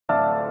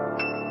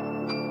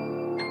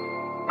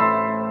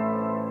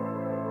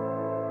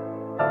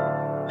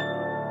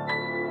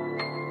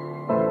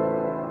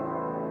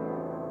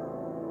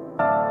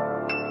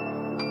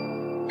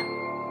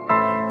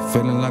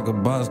Feeling like a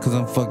boss cause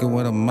I'm fucking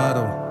with a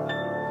model.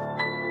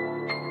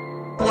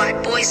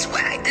 White boy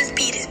swag, this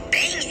beat is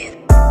banging.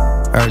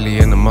 Early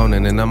in the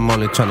morning and I'm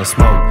only tryna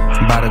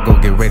smoke. Bout to go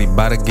get ready,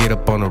 bout to get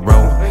up on the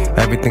road.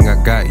 Everything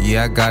I got,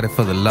 yeah, I got it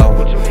for the low.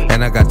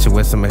 And I got you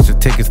with some extra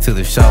tickets to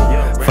the show.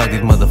 Fuck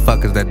these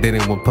motherfuckers that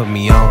didn't want put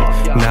me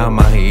on. Now I'm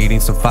out here eating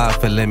some fire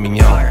filet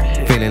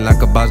mignon. Feeling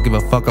like a boss, give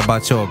a fuck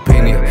about your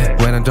opinion.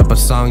 When I drop a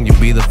song, you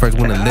be the first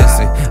one to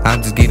listen.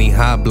 I'm just getting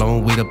high,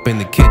 blowing weed up in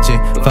the kitchen.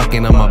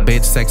 Fucking on my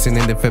bitch, sexing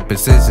in different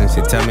positions.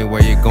 She tell me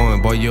where you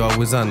going, boy, you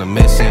always on a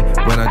mission.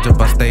 When I jump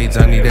on stage,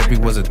 I need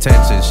everyone's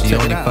attention. She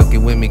only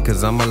fucking with me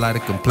cause I'm a lot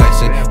of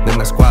complexion. Then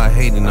my squad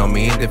hating on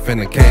me in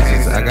different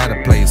occasions. I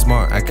gotta play it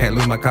smart, I can't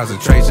lose my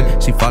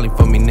concentration. She falling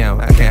for me now,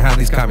 I can't have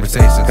these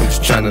conversations. I'm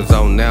just tryna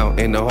zone out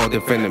in a whole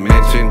different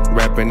dimension.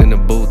 Rapping in the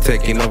booth,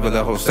 taking over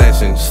the whole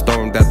session.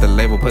 Stormed out the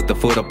label, put the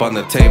food up on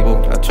the table.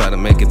 I try to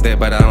make it there,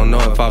 but I don't know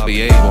if I'll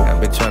be able.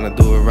 I've been tryna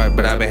do it right,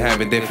 but I've been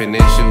having different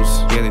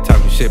issues. Yeah, they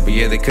talking shit, but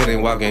yeah, they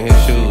couldn't walk in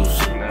his shoes.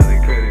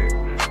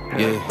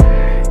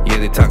 Yeah,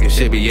 they talking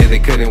shit, but yeah, they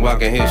couldn't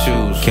walk in his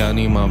shoes.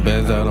 Counting my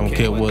bands, I don't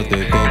care what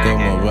they think.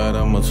 I'ma ride,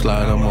 I'ma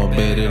slide, I'ma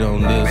bet it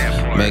on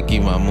this.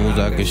 Making my moves,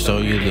 I can show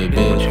you the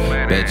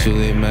bitch. Bet you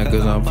they mad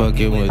cause I'm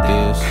fucking with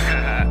this.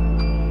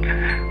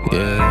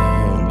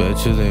 Yeah,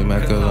 bet you they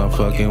mad cause I'm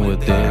fucking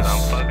with this.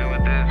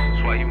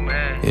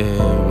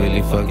 Yeah,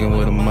 really fucking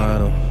with a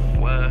model.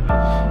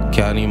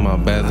 Counting my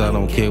bands, I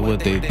don't care what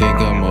they think.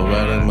 I'ma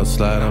ride, I'ma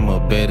slide, I'ma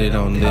bet it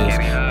on this.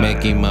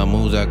 Making my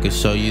moves, I can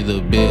show you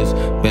the biz.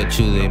 Bet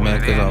you they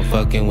mad cause I'm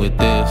fucking with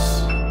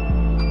this.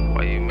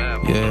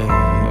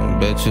 Yeah,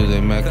 bet you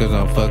they mad cause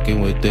I'm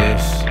fucking with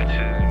this.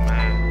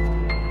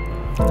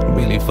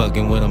 Really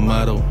fucking with a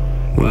model.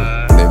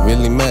 They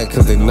really mad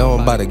cause they know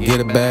I'm about to get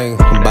a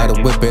bag. I'm about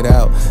to whip it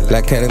out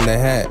like Cat in the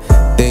Hat.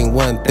 Thing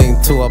one,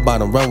 thing two, I'm about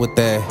to run with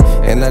that.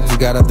 And I just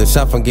got out the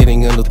shop from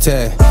getting a new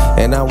tag.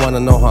 And I wanna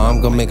know how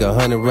I'm gonna make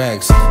 100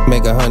 racks,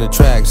 make 100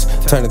 tracks,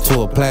 turn it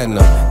to a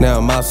platinum. Now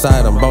I'm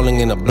outside, I'm rolling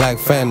in a black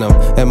Phantom.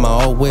 And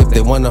my old whip,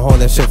 they wanna hold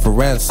that shit for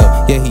ransom.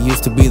 Yeah, he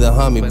used to be the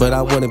homie, but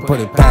I wouldn't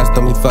put it past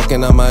him. He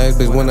fucking on my ex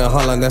bitch, when I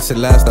haul on that shit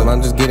last time.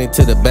 I'm just getting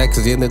to the back,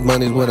 cause yeah, this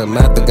money's what I'm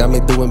after. Got me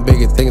doing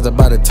bigger things,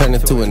 about to turn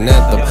into an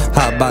anthem.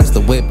 Hot box the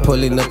whip,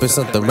 pulling up in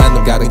something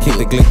random. Gotta keep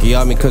the glicky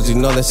on me, cause you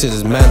know that shit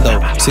is mando.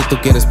 Si tú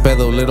quieres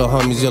pedo, little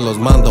homies, yo los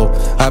mando.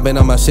 I've been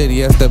on my shit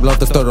y este blog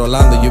te estoy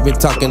rolando. You been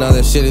talking all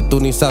that shit y tú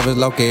ni sabes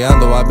lo que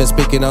ando. I've been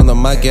speaking on the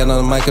mic and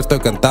on the mic estoy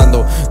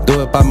cantando.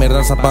 Do it pa' mi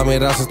raza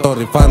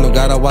estoy rifando.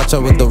 Gotta watch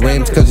out with the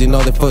rims cause you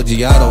know they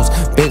Fujiatos.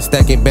 Bitch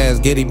stacking bands,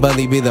 Getty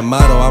Bunny be the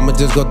motto. I'ma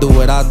just go do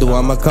what I do,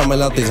 I'ma come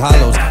out these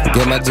hollows.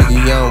 Get my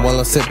jiggy on while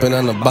I'm sipping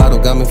on the bottle.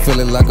 Got me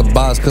feeling like a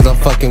boss cause I'm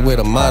fucking with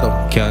a model.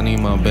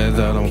 Counting my bands,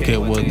 I don't care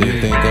what they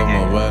think.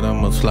 I'ma ride,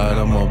 I'ma slide,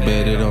 I'ma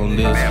bet it on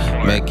this.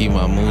 Making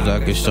my moves, I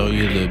can show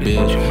you the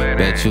bitch.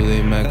 Bet you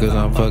they mad cause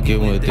I'm fucking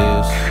with this.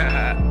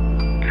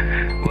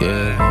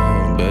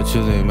 Yeah, bet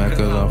you they mad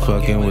cause I'm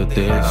fucking with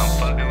this.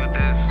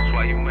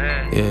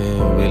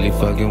 Yeah, really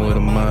fucking with a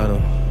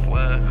model.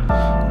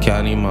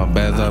 Counting my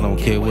bands, I don't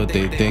care what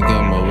they think.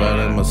 I'ma ride,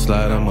 I'ma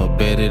slide, I'ma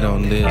bet it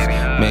on this.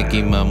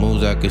 Making my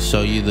moves, I can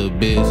show you the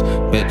biz.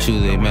 Bet you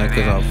they mad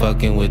cause I'm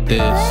fucking with this.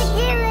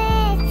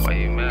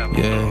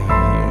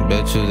 Yeah,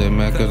 bet you they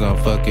mad cause I'm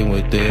fucking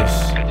with this.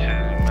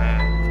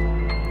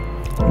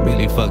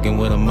 Really fucking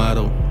with a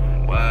model.